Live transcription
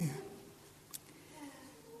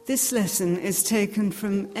This lesson is taken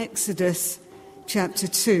from Exodus chapter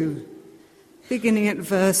 2, beginning at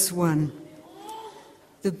verse 1.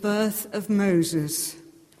 The birth of Moses.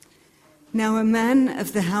 Now a man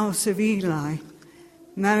of the house of Eli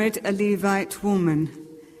married a Levite woman,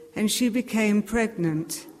 and she became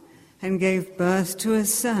pregnant and gave birth to a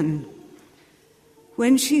son.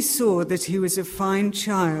 When she saw that he was a fine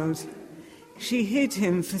child, she hid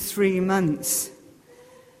him for 3 months.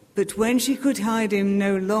 But when she could hide him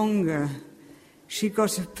no longer, she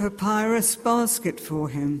got a papyrus basket for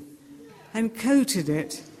him and coated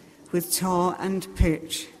it with tar and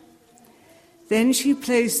pitch. Then she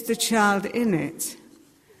placed the child in it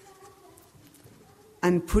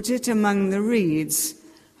and put it among the reeds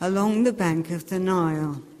along the bank of the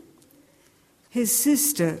Nile. His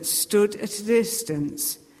sister stood at a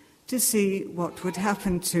distance to see what would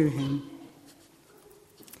happen to him.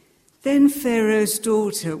 Then Pharaoh's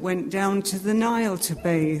daughter went down to the Nile to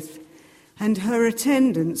bathe, and her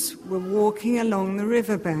attendants were walking along the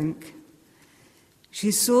riverbank. She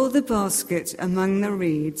saw the basket among the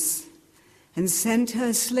reeds and sent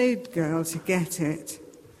her slave girl to get it.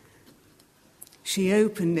 She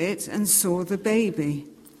opened it and saw the baby.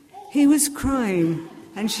 He was crying,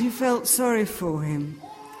 and she felt sorry for him.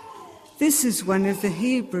 "This is one of the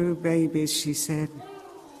Hebrew babies," she said.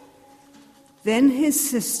 Then his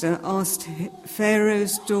sister asked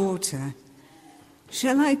Pharaoh's daughter,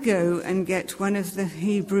 "Shall I go and get one of the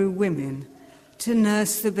Hebrew women to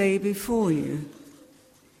nurse the baby for you?"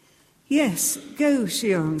 "Yes, go,"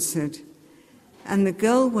 she answered. And the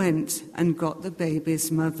girl went and got the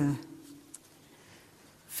baby's mother.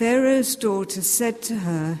 Pharaoh's daughter said to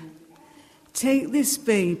her, "Take this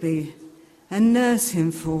baby and nurse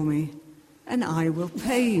him for me, and I will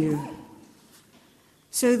pay you."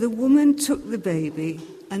 So the woman took the baby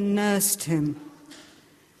and nursed him.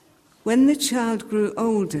 When the child grew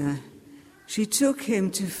older, she took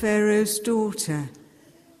him to Pharaoh's daughter,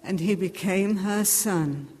 and he became her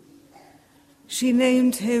son. She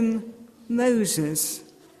named him Moses,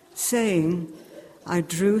 saying, "I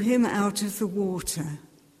drew him out of the water."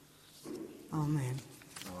 Amen.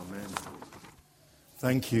 Amen.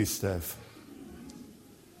 Thank you, Steph.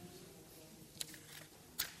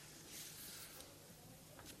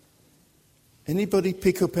 Anybody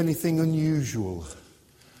pick up anything unusual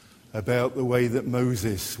about the way that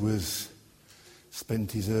Moses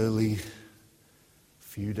spent his early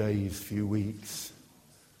few days, few weeks,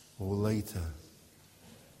 or later?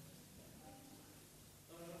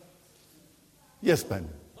 Yes, Ben?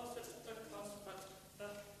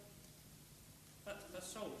 The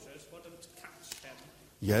soldiers wouldn't catch him.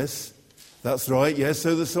 Yes, that's right, yes,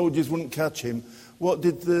 so the soldiers wouldn't catch him. What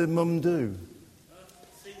did the mum do?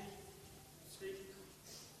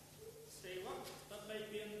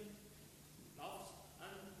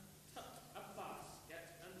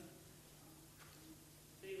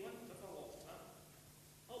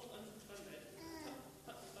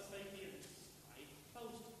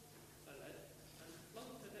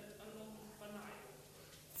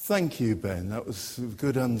 Thank you, Ben. That was a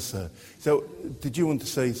good answer. So, did you want to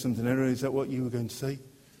say something, Aaron? Is that what you were going to say?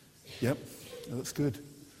 Yep, that's good.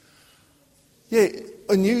 Yeah,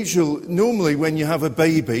 unusual. Normally, when you have a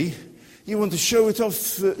baby, you want to show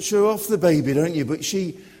off the baby, don't you? But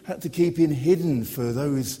she had to keep him hidden for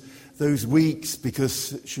those weeks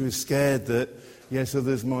because she was scared that yes,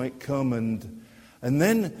 others might come. And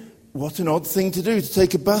then, what an odd thing to do, to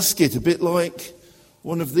take a basket, a bit like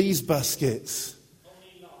one of these baskets.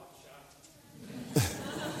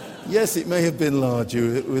 Yes, it may have been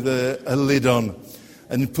larger with a lid on,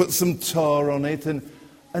 and put some tar on it and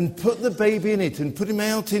put the baby in it and put him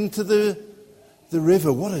out into the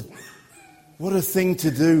river. What a thing to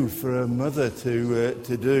do for a mother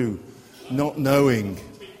to do, not knowing.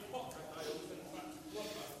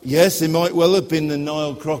 Yes, it might well have been the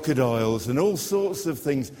Nile crocodiles and all sorts of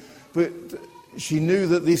things, but she knew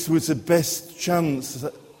that this was the best chance.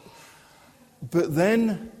 But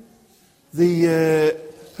then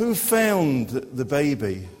who found the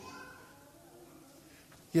baby?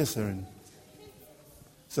 Yes, Erin.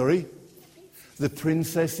 Sorry? The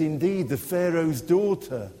princess indeed, the Pharaoh's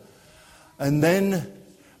daughter. And then,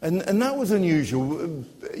 and that was unusual.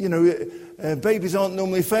 You know, babies aren't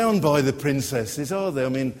normally found by the princesses, are they? I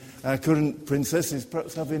mean, our current princess is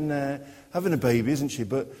perhaps having a baby, isn't she?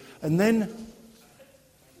 And then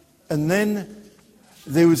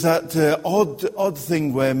there was that odd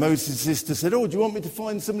thing where Moses' sister said, "Oh, do you want me to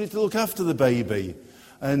find somebody to look after the baby?"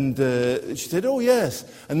 And she said, "Oh, yes."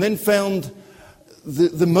 And then found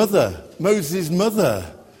the mother, Moses' mother.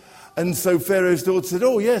 And so Pharaoh's daughter said,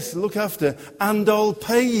 "Oh, yes, look after, and I'll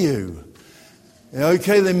pay you."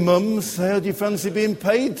 Okay then, mums, how do you fancy being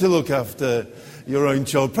paid to look after your own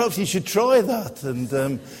child? Perhaps you should try that and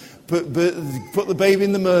put the baby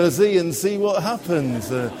in the Mersey and see what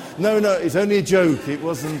happens. No, it's only a joke. It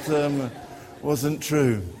wasn't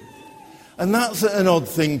true. And that's an odd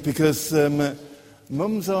thing because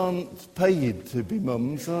mums aren't paid to be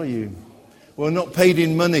mums, are you? Well, not paid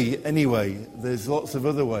in money anyway. There's lots of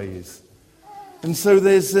other ways. And so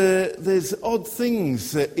there's odd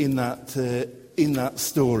things in that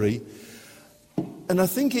story. And I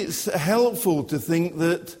think it's helpful to think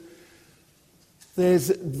that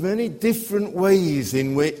there's many different ways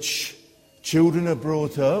in which children are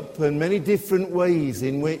brought up and many different ways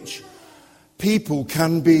in which people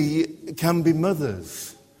can be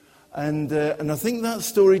mothers. And I think that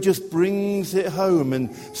story just brings it home,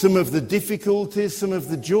 and some of the difficulties, some of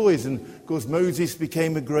the joys, and of course Moses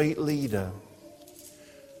became a great leader.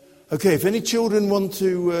 Okay, if any children want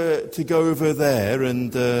to go over there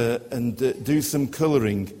and do some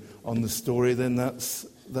colouring on the story, then that's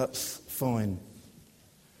fine.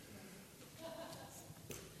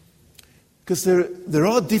 Because there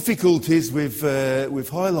are difficulties we've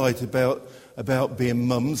highlighted about being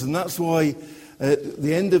mums, and that's why at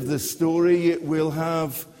the end of the story we'll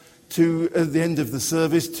have at the end of the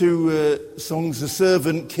service two songs: the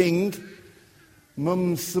Servant King.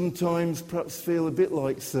 Mums sometimes perhaps feel a bit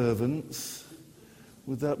like servants.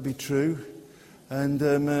 Would that be true?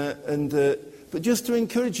 But just to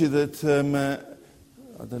encourage you that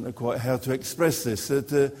I don't know quite how to express this.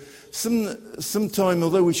 That sometime,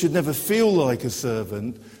 although we should never feel like a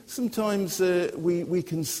servant, sometimes we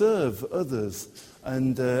can serve others,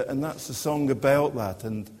 and that's a song about that.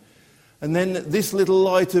 And then This Little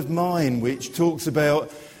Light of Mine, which talks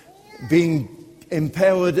about being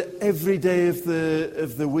empowered every day of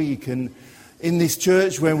the week, and in this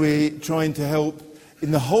church where we're trying to help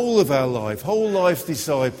in the whole of our life, whole life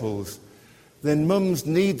disciples, then mums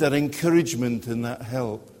need that encouragement and that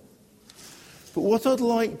help. But what I'd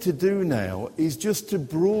like to do now is just to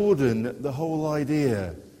broaden the whole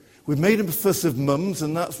idea. We've made a fuss of mums,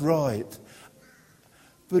 and that's right.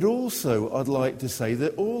 But also I'd like to say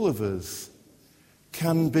that all of us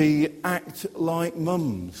can act like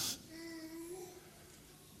mums.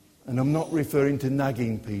 And I'm not referring to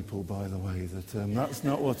nagging people, by the way. That's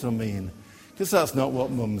not what I mean, because that's not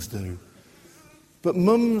what mums do. But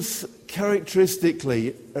mums,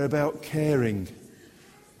 characteristically, are about caring.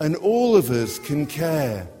 And all of us can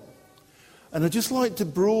care. And I'd just like to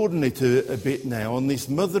broaden it a bit now on this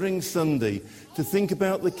Mothering Sunday to think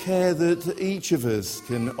about the care that each of us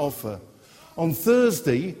can offer. On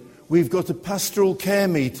Thursday, we've got a pastoral care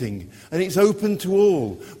meeting, and it's open to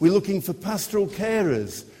all. We're looking for pastoral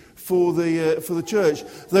carers for the church.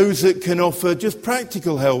 Those that can offer just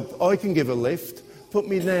practical help. I can give a lift. Put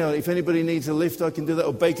me down. If anybody needs a lift, I can do that,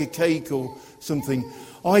 or bake a cake or something.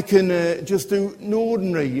 I can just do an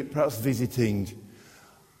ordinary, perhaps, visiting.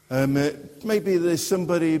 Maybe there's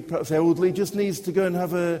somebody, perhaps elderly, just needs to go and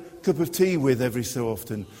have a cup of tea with every so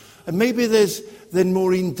often. And maybe there's then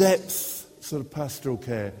more in-depth sort of pastoral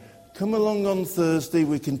care. Come along on Thursday,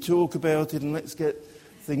 we can talk about it, and let's get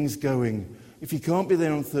things going. If you can't be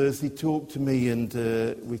there on Thursday, talk to me and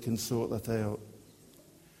we can sort that out.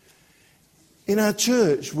 In our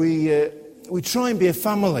church, we try and be a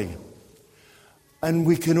family, and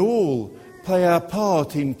we can all play our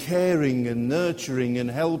part in caring and nurturing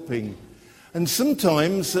and helping. And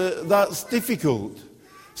sometimes that's difficult.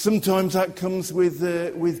 Sometimes that comes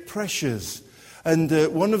with pressures. And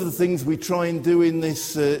one of the things we try and do in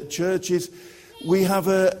this church is we have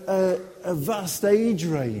a vast age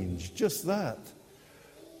range, just that.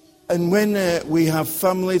 And when we have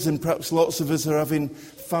families, and perhaps lots of us are having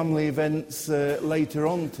family events later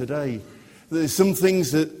on today, there's some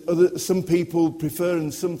things that some people prefer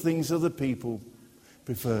and some things other people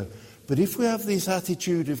prefer. But if we have this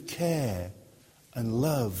attitude of care and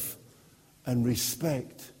love and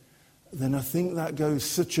respect, then I think that goes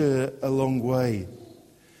such a long way.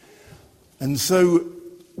 And so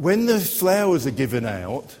when the flowers are given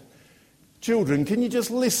out, children, can you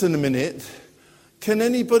just listen a minute? Can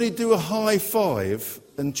anybody do a high five?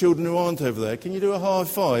 And children who aren't over there, can you do a high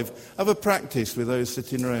five? Have a practice with those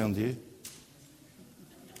sitting around you.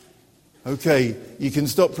 Okay, you can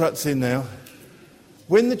stop practicing now.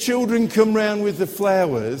 When the children come round with the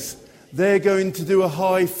flowers, they're going to do a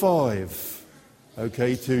high five,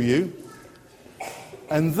 okay, to you.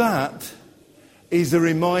 And that is a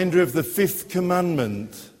reminder of the 5th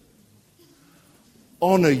commandment.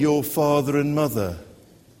 Honour your father and mother.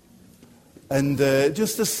 And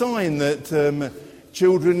just a sign that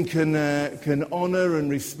children can honour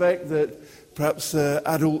and respect, that perhaps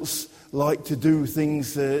adults like to do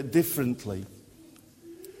things differently.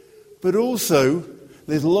 But also,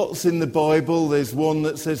 there's lots in the Bible. There's one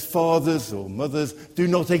that says, fathers or mothers, do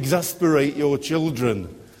not exasperate your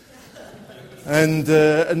children.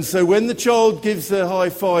 And so when the child gives a high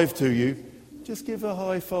five to you, just give a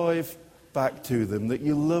high five back to them, that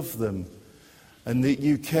you love them and that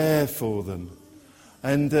you care for them.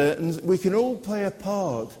 And we can all play a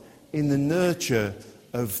part in the nurture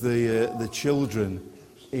of the children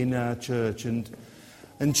in our church.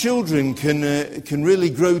 And children can really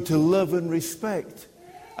grow to love and respect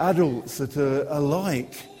adults that are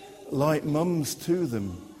like mums to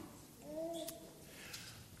them.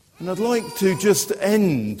 And I'd like to just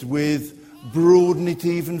end with broaden it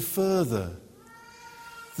even further.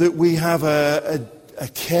 That we have a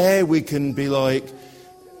care, we can be like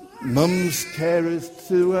mums, carers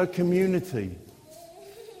to our community.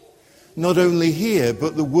 Not only here,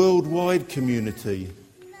 but the worldwide community.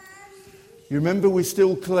 You remember we're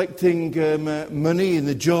still collecting money in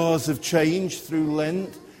the jars of change through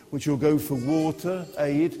Lent, which will go for water,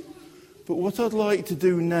 aid. But what I'd like to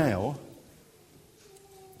do now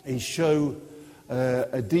is show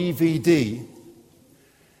a DVD.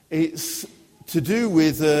 It's to do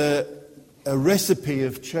with a recipe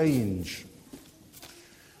of change.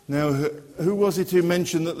 Now, who was it who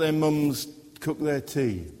mentioned that their mums cook their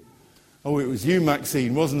tea? Oh, it was you,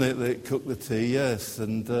 Maxine, wasn't it, that cooked the tea? Yes.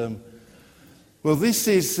 And, well, this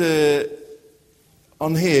is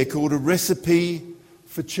on here called a recipe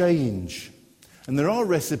for change. And there are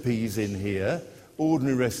recipes in here,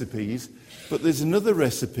 ordinary recipes, but there's another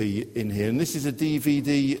recipe in here, and this is a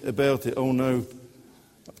DVD about it. Oh, no.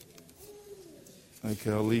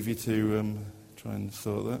 Okay, I'll leave you to try and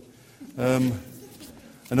sort that.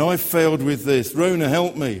 And I've failed with this. Rona,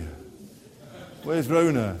 help me. Where's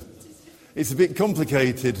Rona? It's a bit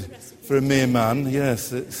complicated for a mere man.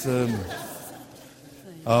 Yes, it's...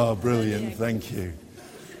 brilliant, thank you.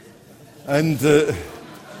 And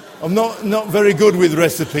I'm not very good with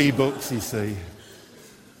recipe books, you see.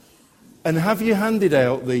 And have you handed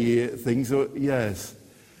out the things? Yes.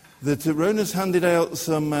 That Rona's handed out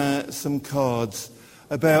some cards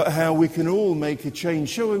about how we can all make a change,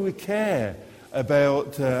 showing we care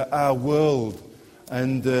about our world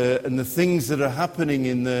and the things that are happening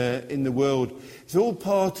in the world. It's all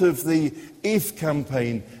part of the IF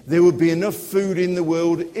campaign. There would be enough food in the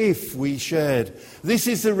world if we shared. This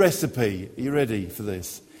is the recipe. Are you ready for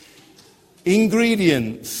this?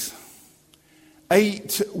 Ingredients: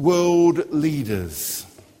 8 world leaders.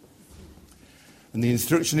 And the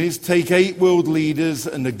instruction is, take 8 world leaders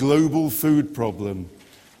and a global food problem.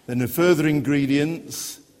 Then the further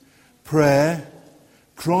ingredients: prayer,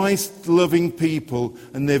 Christ-loving people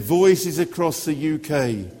and their voices across the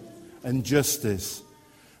UK, and justice.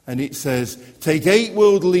 And it says, take 8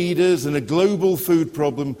 world leaders and a global food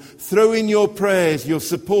problem. Throw in your prayers, your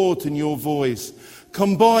support and your voice.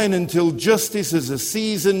 Combine until justice is a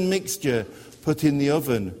seasoned mixture put in the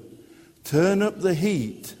oven. Turn up the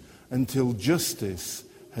heat until justice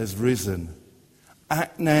has risen.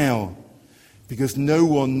 Act now, because no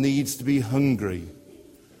one needs to be hungry.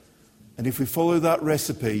 And if we follow that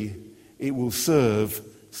recipe, it will serve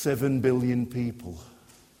 7 billion people.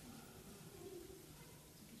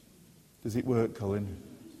 Does it work, Colin?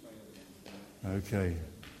 Okay.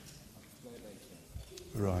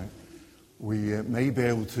 Right. We may be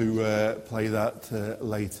able to play that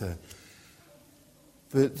later.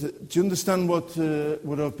 But do you understand what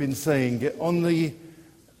I've been saying? On the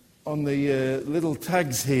little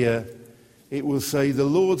tags here, it will say, the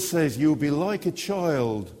Lord says, you'll be like a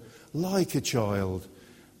child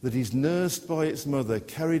that is nursed by its mother,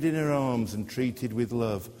 carried in her arms and treated with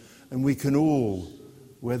love. And we can all,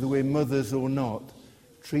 whether we're mothers or not,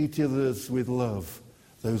 treat others with love,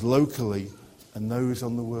 those locally and those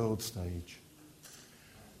on the world stage.